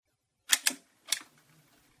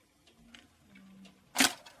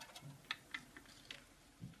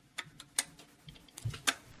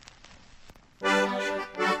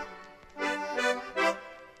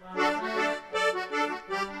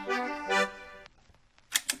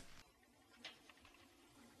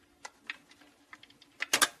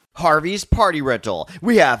Harvey's Party Rental.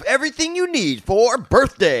 We have everything you need for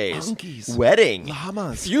birthdays, monkeys, wedding,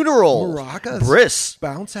 llamas, funeral, maracas, bris,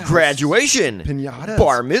 bounce house, graduation, piñatas,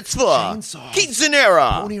 bar mitzvah, chainsaws,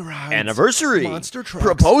 quinceanera, pony rides, anniversary, monster trucks,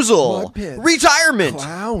 proposal, mud pits, retirement,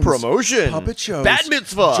 clowns, promotion, puppet shows, bat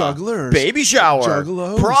mitzvah, jugglers, baby shower,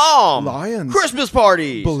 juggalos, prom, lions, Christmas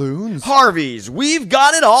parties, balloons, Harvey's. We've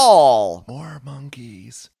got it all. more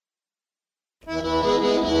monkeys.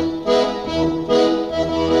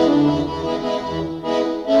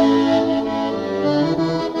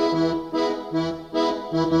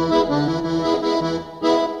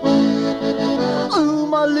 Ooh,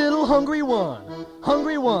 my little hungry one,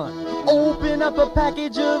 open up a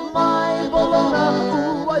package of my bologna.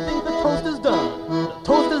 Ooh, I think the toast is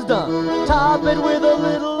done, top it with a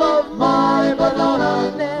little of my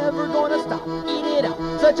bologna. Never gonna stop, eat it up,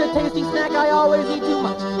 such a tasty snack, I always eat too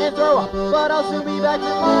much and throw up. But I'll soon be back to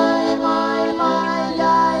my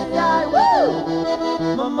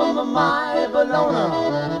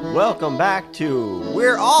bologna. Welcome back to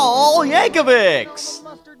We're All Yankovics.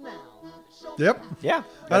 Yep. Yeah.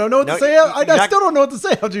 I don't know what to say. I still don't know what to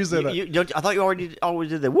say. How'd you say that? I thought you always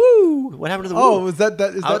did the woo. What happened to the woo? Oh, is that?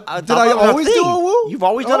 Did I thought always that was a do a thing. woo? You've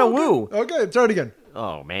always done a woo. Okay, try it again.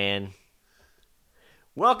 Oh, man.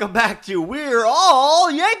 Welcome back to We're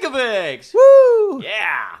All Yankovics. Woo!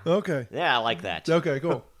 Yeah. Okay. Yeah, I like that. Okay,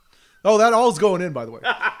 cool. Oh, that all's going in, by the way.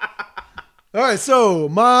 All right, so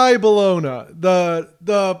my bologna.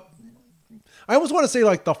 The I almost want to say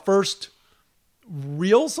like the first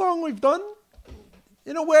real song we've done,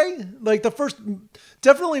 in a way. Like the first,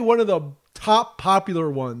 definitely one of the top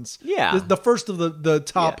popular ones. Yeah. The first of the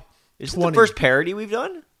top 20. Is it the first parody we've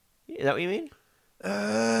done? Is that what you mean?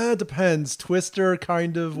 Depends. Twister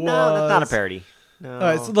kind of was. No, that's not a parody. No. All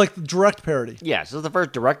right, so like the direct parody. Yeah, so this is the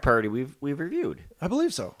first direct parody we've reviewed. I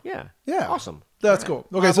believe so. Yeah. Yeah. Awesome. That's All right.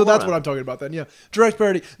 cool. Okay, My so that's bologna. what I'm talking about then. Yeah. Direct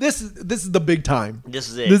parody. This is the big time. This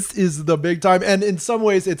is it. This is the big time. And in some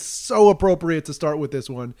ways it's so appropriate to start with this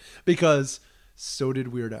one because so did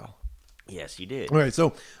Weird Al. Yes, you did. All right,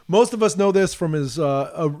 so most of us know this from his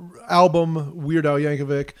album Weird Al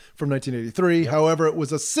Yankovic from 1983. Yep. However, it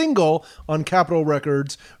was a single on Capitol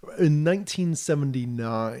Records in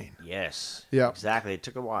 1979. Yes. Yeah. Exactly. It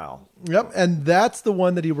took a while. Yep, and that's the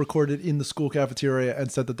one that he recorded in the school cafeteria and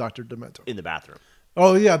sent to Dr. Demento. In the bathroom.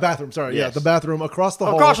 Oh, yeah, bathroom. Sorry. Yes. Yeah, the bathroom across the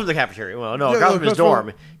hall. Across from the cafeteria. Well, no, Yeah, across from his across from-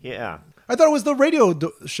 dorm. Yeah. I thought it was the radio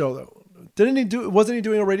show, though. Wasn't he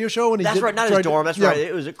doing a radio show? And That's right. Not his dorm. That's right.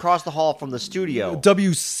 It was across the hall from the studio.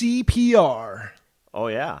 WCPR. Oh,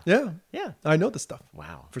 yeah. Yeah. Yeah. I know this stuff.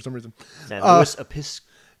 Wow. For some reason. San Luis Obispo.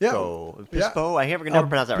 Yeah. Obispo? I never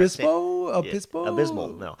pronounce that right. Obispo? Obispo? Abysmal.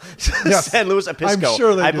 No. Yes. San Luis Obispo. I'm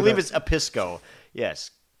sure they I do believe that. it's Obispo.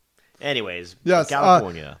 Yes. Anyways. Yes.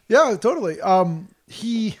 California. Yeah, totally.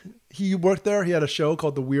 He worked there. He had a show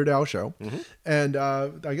called The Weird Al Show. Mm-hmm. And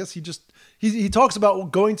I guess he talks about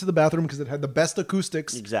going to the bathroom because it had the best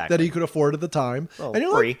acoustics Exactly. that he could afford at the time. Well, and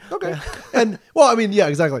you're free. like, okay. And well, I mean, yeah,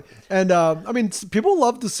 exactly. And I mean, people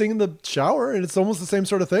love to sing in the shower, and it's almost the same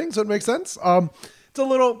sort of thing, so it makes sense. It's a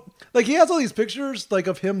little like he has all these pictures like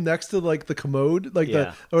of him next to like the commode, like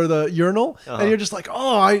the urinal, and you're just like,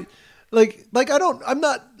 oh, I'm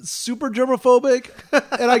not super germophobic,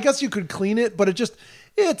 and I guess you could clean it, but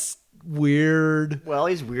it's weird. Well,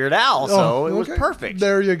 he's Weird Al, so it was okay. perfect.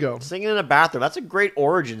 There you go. Singing in a bathroom. That's a great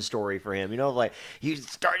origin story for him. You know, like he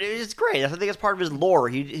started. It's great. I think it's part of his lore.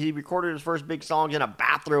 He recorded his first big songs in a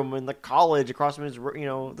bathroom in the college across from his,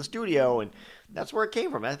 the studio, and that's where it came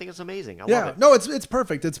from. I think it's amazing. I love it. No, it's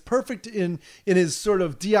perfect. It's perfect in his sort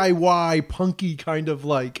of DIY punky kind of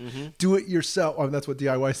like do it yourself. Oh, that's what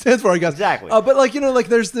DIY stands for, I guess. Exactly. But like like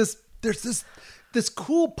there's this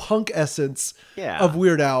cool punk essence of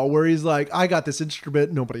Weird Al where he's like, I got this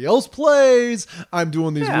instrument nobody else plays. I'm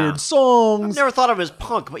doing these weird songs. I've never thought of him as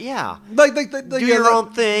punk, but yeah. Like do your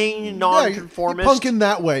own thing, non-conformist. Punk in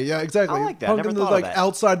that way. Yeah, exactly. I like that. Punk Never in the thought of that.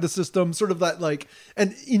 outside the system, sort of that like an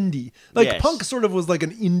indie. Like Yes. punk sort of was like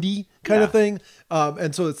an indie kind of thing.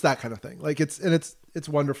 And so it's that kind of thing. Like it's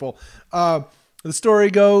wonderful. The story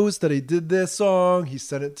goes that he did this song. He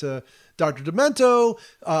sent it to Dr. Demento.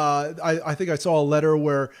 I think I saw a letter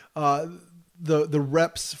where the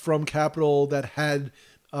reps from Capitol that had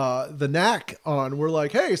the Knack on were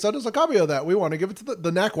like, hey, send us a copy of that. We want to give it to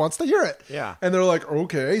the Knack wants to hear it. Yeah. And they're like,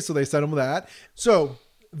 okay. So they sent him that. So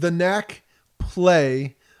the Knack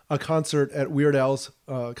play a concert at Weird Al's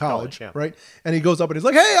college, right? And he goes up and he's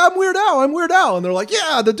like, hey, I'm Weird Al. And they're like,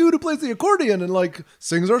 yeah, the dude who plays the accordion and like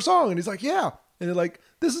sings our song. And he's like, yeah. And they're like,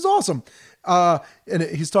 this is awesome. And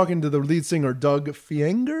he's talking to the lead singer, Doug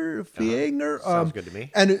Fienger. Sounds good to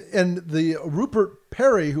me. And the Rupert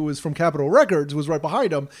Perry, who was from Capitol Records, was right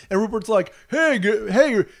behind him. And Rupert's like,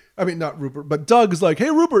 hey, I mean, not Rupert, but Doug's like, hey,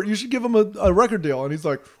 Rupert, you should give him a record deal. And he's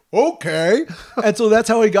like, okay. And so that's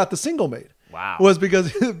how he got the single made. Wow. Was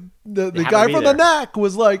because the guy from the Knack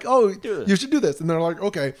was like, oh, you should do this. And they're like,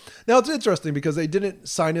 okay. Now it's interesting because they didn't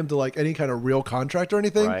sign him to like any kind of real contract or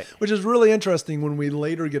anything, right. which is really interesting when we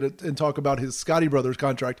later get it and talk about his Scotty Brothers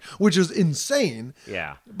contract, which is insane.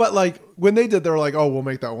 Yeah. But like when they did, they were like, oh, we'll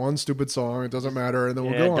make that one stupid song. It doesn't matter. And then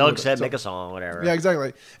we'll go on. Doug said, make a song, whatever. Yeah,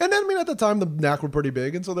 exactly. And then, I mean, at the time, the Knack were pretty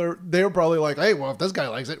big. And so they were probably like, hey, well, if this guy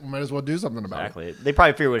likes it, we might as well do something about it. Exactly. They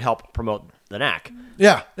probably figured it would help promote the Knack.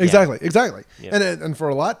 Yeah, exactly. Yeah. And for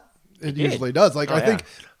a lot, it usually does. Like, I think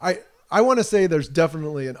I want to say there's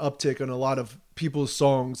definitely an uptick on a lot of people's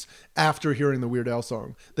songs after hearing the Weird Al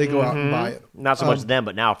song. They go out and buy it. Not so much then,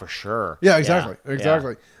 but now for sure. Yeah,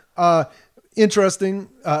 exactly. Interesting.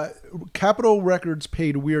 Capitol Records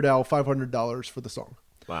paid Weird Al $500 for the song.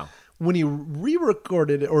 Wow. When he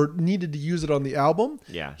re-recorded it or needed to use it on the album,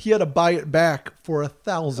 he had to buy it back for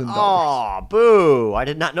 $1,000. Oh, boo. I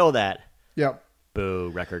did not know that. Yeah. Boo,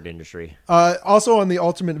 record industry. Also on the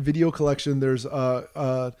Ultimate Video Collection, there's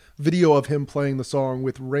a video of him playing the song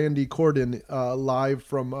with Randy Corden live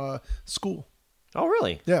from school. Oh,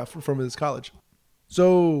 really? Yeah, from his college.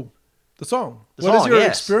 So, the song. What is your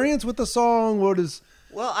experience with the song?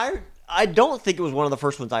 Well, I don't think it was one of the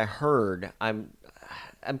first ones I heard. I'm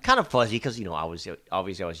kind of fuzzy because, I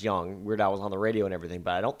was young. Weird Al was on the radio and everything,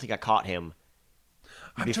 but I don't think I caught him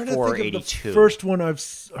before 82. The first one I've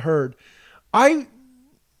heard. I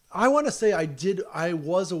want to say I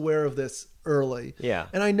was aware of this early. Yeah.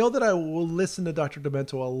 And I know that I will listen to Dr.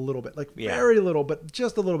 Demento a little bit, like very little, but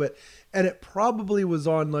just a little bit. And it probably was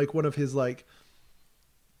on like one of his like,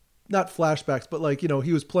 not flashbacks, but like,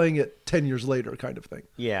 he was playing it 10 years later kind of thing.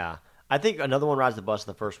 Yeah. I think Another One Rides the Bus,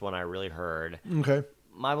 the first one I really heard. Okay.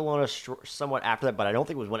 My Bologna somewhat after that, but I don't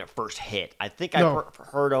think it was when it first hit. I think I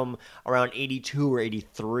heard them around 82 or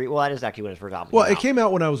 83. Well, that is actually when his first album came out. It came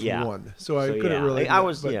out when I was one, so I couldn't really... I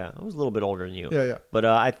was a little bit older than you. Yeah. But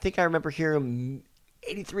I think I remember hearing him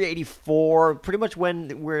 83, 84, pretty much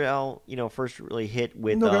when Weird Al, first really hit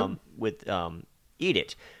with Eat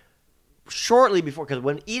It. Shortly before, because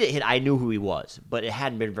when Eat It hit, I knew who he was, but it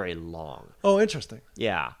hadn't been very long. Oh, interesting.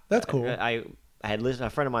 Yeah. That's cool. I had listened. A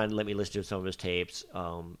friend of mine let me listen to some of his tapes,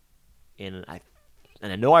 and I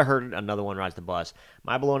know I heard Another One Rides the Bus.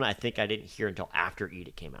 My Bologna, I think I didn't hear until after Eat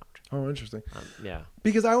It came out. Oh, interesting. Yeah,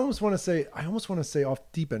 because I almost want to say Off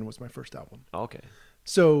Deep End was my first album. Okay,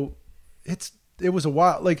 so it was a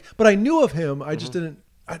while. Like, but I knew of him. I just didn't.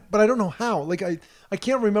 But I don't know how. Like, I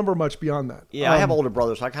can't remember much beyond that. Yeah, I have older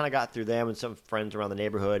brothers, so I kind of got through them and some friends around the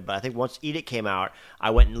neighborhood. But I think once Eat It came out,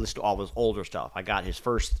 I went and listened to all his older stuff. I got his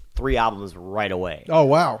first 3 albums right away. Oh,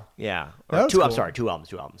 wow. Yeah. Or two. Cool. I'm sorry, 2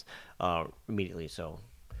 albums. Immediately. So,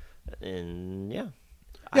 and yeah.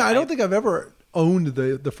 Yeah, I don't think I've ever owned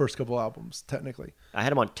the first couple albums technically. I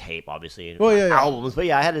had them on tape, obviously. Well, yeah. Albums, but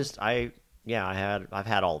yeah, I had I've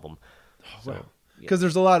had all of them. Oh, wow. Because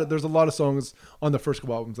there's a lot of songs on the first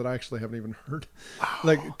couple albums that I actually haven't even heard. Wow.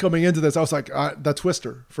 Like coming into this, I was like, the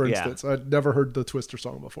Twister, for instance. I'd never heard the Twister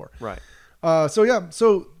song before. Right.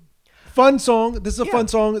 So fun song. This is a fun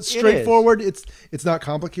song. It's straightforward. It's not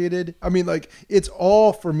complicated. I mean, like it's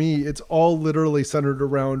all for me. It's all literally centered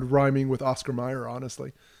around rhyming with Oscar Mayer.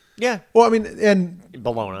 Honestly. Yeah. Well, I mean, and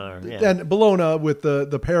Bologna, and Bologna with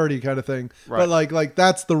the parody kind of thing. Right. But like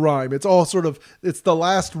that's the rhyme. It's all it's the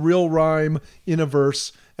last real rhyme in a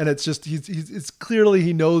verse, and it's just it's clearly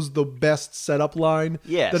he knows the best setup line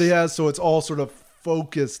that he has. So it's all sort of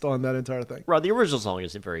focused on that entire thing. Right. The original song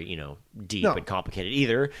isn't very deep and complicated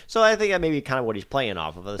either. So I think that may be kind of what he's playing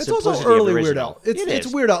off of. It's also early Weird Al.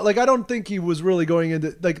 It's Weird Al. Like I don't think he was really going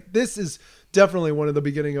into like this is. Definitely one of the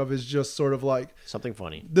beginning of is just sort of like something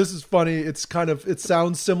funny. This is funny. It's it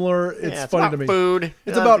sounds similar. It's funny to me. Food.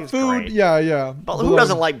 It's about food. Great. Yeah. But who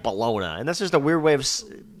doesn't like bologna? And that's just a weird way of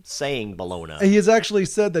saying bologna. He has actually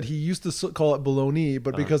said that he used to call it bologna,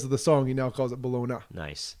 but because of the song, he now calls it bologna.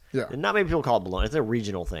 Nice. Yeah. And not many people call it bologna. It's a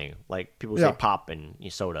regional thing. Like people say pop and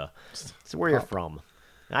soda. It's where you're from.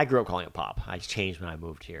 I grew up calling it pop. I changed when I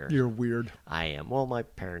moved here. You're weird. I am. Well, my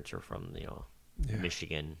parents are from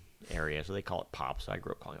Michigan area, so they call it pop. So I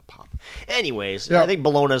grew up calling it pop. Anyways, I think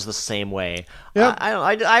bologna's the same way. Yeah.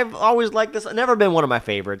 I've always liked this. It's never been one of my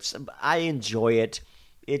favorites. I enjoy it.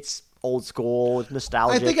 It's old school. It's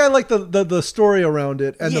nostalgic. I think I like the story around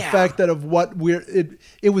it and the fact that of what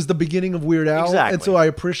it was the beginning of Weird Al, and so I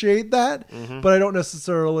appreciate that. But I don't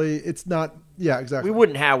necessarily. It's not Yeah, exactly. We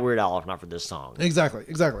wouldn't have Weird Al if not for this song. Exactly.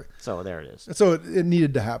 So there it is. So it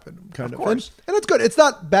needed to happen, kind of. course. And it's good. It's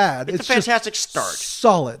not bad. It's a just fantastic start.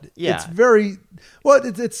 Solid. Yeah. It's very well.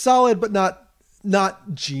 It's solid, but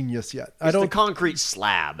not genius yet. It's the concrete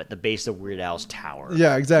slab at the base of Weird Al's tower.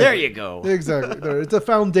 Yeah, exactly. There you go. Exactly. It's a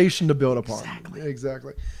foundation to build upon.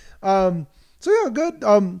 Exactly. So yeah, good.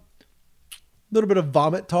 Little bit of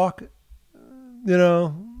vomit talk.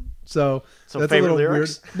 So Some that's favorite a little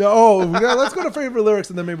lyrics? weird. No, yeah, let's go to favorite lyrics,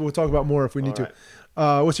 and then maybe we'll talk about more if we need to.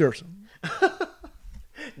 What's yours?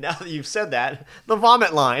 Now that you've said that, the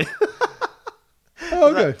vomit line.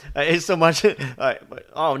 Oh, okay. It's so much. Now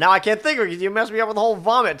I can't think of it because you messed me up with the whole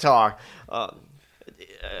vomit talk.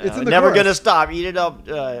 It's in the never chorus. gonna stop. Eat it up.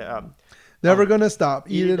 Never gonna stop.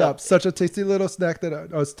 Eat it up. Such a tasty little snack that I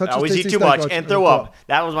always eat too much and throw up.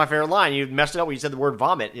 That was my favorite line. You messed it up when you said the word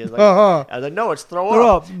vomit. It was like, I was like, no, it's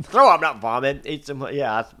throw up. Throw up, not vomit.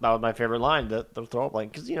 That was my favorite line. The throw up line,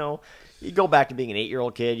 because you go back to being an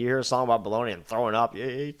 8-year-old kid. You hear a song about bologna and throwing up. You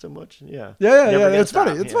ate so much. Yeah. Yeah. It's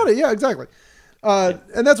funny. It's funny. Yeah, exactly.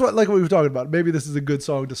 And that's what, like what we were talking about. Maybe this is a good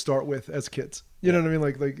song to start with as kids. You know what I mean?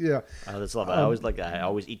 Like, yeah. I just love it. I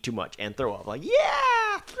always eat too much and throw up. Like,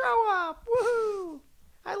 yeah, throw up, woohoo!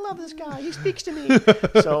 I love this guy. He speaks to me.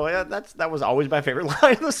 So that was always my favorite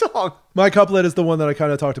line of the song. My couplet is the one that I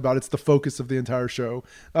kind of talked about. It's the focus of the entire show.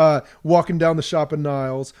 Walking down the shopping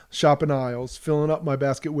aisles, filling up my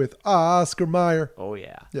basket with Oscar Mayer. Oh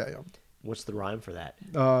yeah. Yeah. What's the rhyme for that?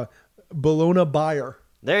 Bologna buyer.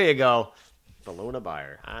 There you go. Bologna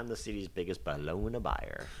buyer. I'm the city's biggest bologna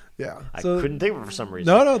buyer. Yeah. I couldn't think of it for some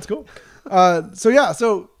reason. No, it's cool.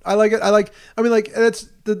 So I like it. And it's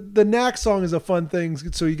the Knack song is a fun thing.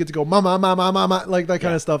 So you get to go mama, mama, mama, like that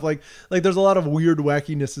kind of stuff. Like there's a lot of weird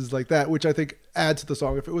wackinesses like that, which I think add to the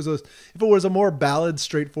song. If it was a more ballad,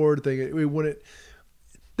 straightforward thing, it wouldn't.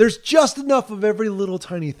 There's just enough of every little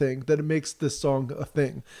tiny thing that it makes this song a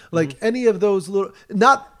thing. Like any of those little,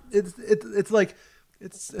 it's like,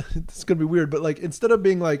 it's going to be weird, but like, instead of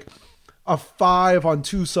being like a 5 on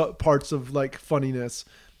 2 parts of like funniness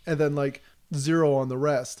and then like 0 on the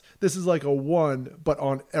rest, this is like a 1, but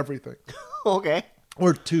on everything. Okay.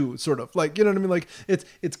 Or 2, sort of, like, you know what I mean? Like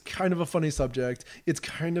it's kind of a funny subject. It's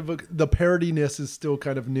kind of the parodiness is still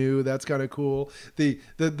kind of new. That's kind of cool. The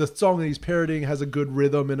song that he's parodying has a good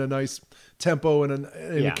rhythm and a nice tempo and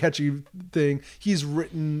a catchy thing. He's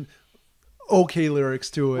written okay lyrics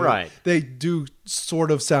to it. Right. They do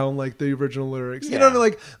sort of sound like the original lyrics. You know what I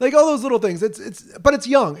mean? Like all those little things. But it's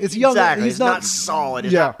young. It's young. Exactly. He's it's not solid.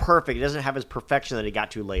 It's Yeah. not perfect. It doesn't have his perfection that he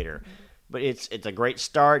got to later. But it's a great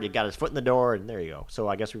start. It got his foot in the door, and there you go. So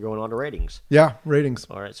I guess we're going on to ratings. Yeah, ratings.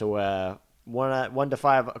 All right. So 1 to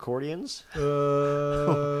 5 accordions,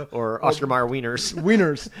 or Oscar Mayer wieners.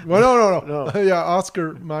 Wieners. Well, no. Yeah,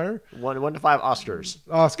 Oscar Mayer. 1 to 5 Oscars.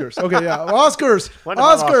 Oscars. Okay, yeah. Oscars. 1 to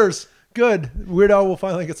 5 Oscars. Good. Weird Al will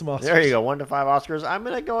finally get some Oscars. There you go. 1 to 5 Oscars. I'm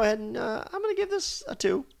gonna go ahead and I'm gonna give this a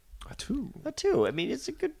 2. A 2. I mean, it's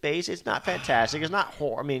a good base. It's not fantastic. It's not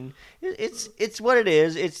horror. I mean, it's what it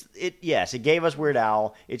is. Yes, it gave us Weird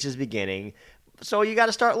Al. It's his beginning. So you got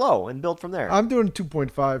to start low and build from there. I'm doing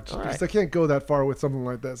 2.5 just because I can't go that far with something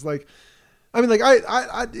like this. Like, I mean, like I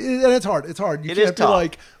and it's hard. It's hard. You It can't is be tough.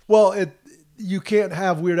 like, well, you can't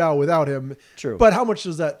have Weird Al without him. True. But how much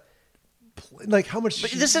does that? Like, how much? But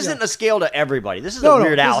this isn't a scale to everybody. This is No, a no,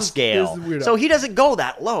 Weird this Al is scale. Weird Al. So he doesn't go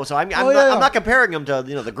that low. So I'm yeah. not comparing him to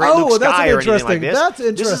the great Oh, Luke that's Sky or anything like interesting. this. That's This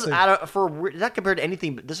interesting. is not compared to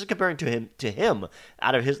anything. But this is comparing to him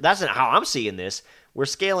out of his. That's not how I'm seeing this. We're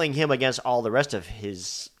scaling him against all the rest of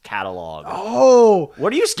his catalog. Oh,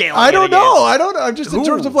 What are you scaling? I it don't know. against? I don't know. I'm just in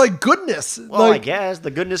terms of like goodness. Well, like, I guess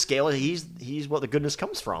the goodness scale. He's what the goodness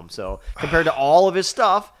comes from. So compared to all of his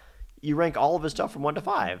stuff, you rank all of his stuff from 1 to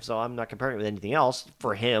 5. So I'm not comparing it with anything else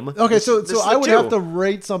for him. Okay, so This is I a would 2. have to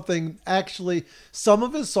rate something. Actually, some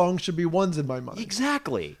of his songs should be 1s in my mind.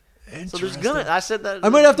 Exactly. So there's Interesting. I said that. I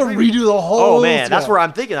might have to redo the whole. Oh man, that's scale. where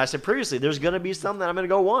I'm thinking. I said previously, there's gonna be some that I'm gonna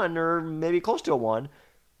go 1 or maybe close to a 1.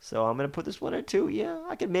 So I'm gonna put this one at 2. Yeah,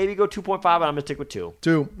 I could maybe go 2.5, but I'm gonna stick with 2.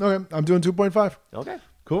 2. Okay, I'm doing 2.5. Okay.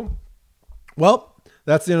 Cool. Well,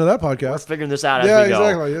 that's the end of that podcast. Figuring this out as Yeah, we go.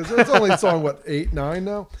 exactly. It's only song, what, 8, 9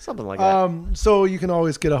 now? Something like that. So you can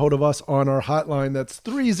always get a hold of us on our hotline. That's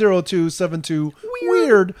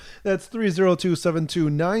 302-72-WEIRD. That's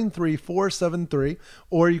 302-729-3473.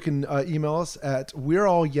 Or you can email us at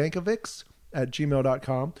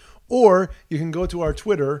we'reallyankovics@gmail.com. Or you can go to our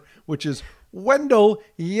Twitter, which is Wendell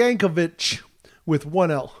Yankovic with 1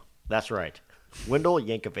 L. That's right. Wendell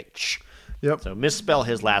Yankovic. Yep. So misspell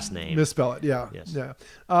his last name. Misspell it. Yeah. Yes. Yeah.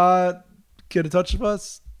 Get in touch with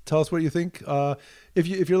us. Tell us what you think. If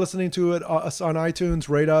you're listening to it us on iTunes,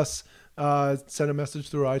 rate us. Send a message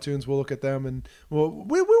through iTunes. We'll look at them, and we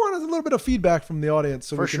want a little bit of feedback from the audience,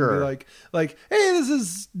 so For we can sure. be like, hey, this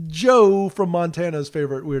is Joe from Montana's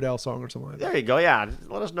favorite Weird Al song or something like that. There you go. Yeah,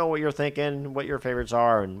 let us know what you're thinking, what your favorites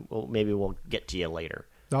are, and maybe we'll get to you later.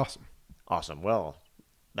 Awesome. Awesome. Well,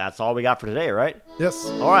 that's all we got for today, right? Yes.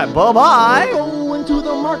 All right. Bye-bye. Going to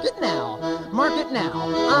the market now.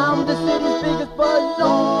 I'm the city's biggest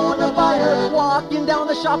bologna buyer. Walking down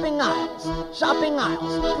the shopping aisles.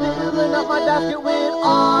 Filling up my basket with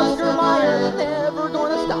Oscar Mayer. Never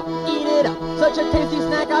gonna stop, eat it up. Such a tasty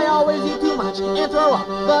snack, I always eat too much and throw up.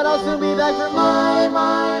 But I'll soon be back for my,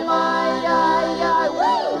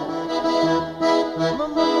 woo!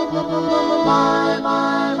 My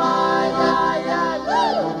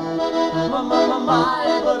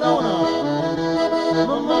bologna.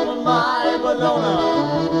 My bologna.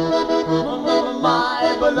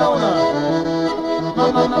 My bologna.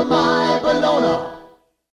 My bologna.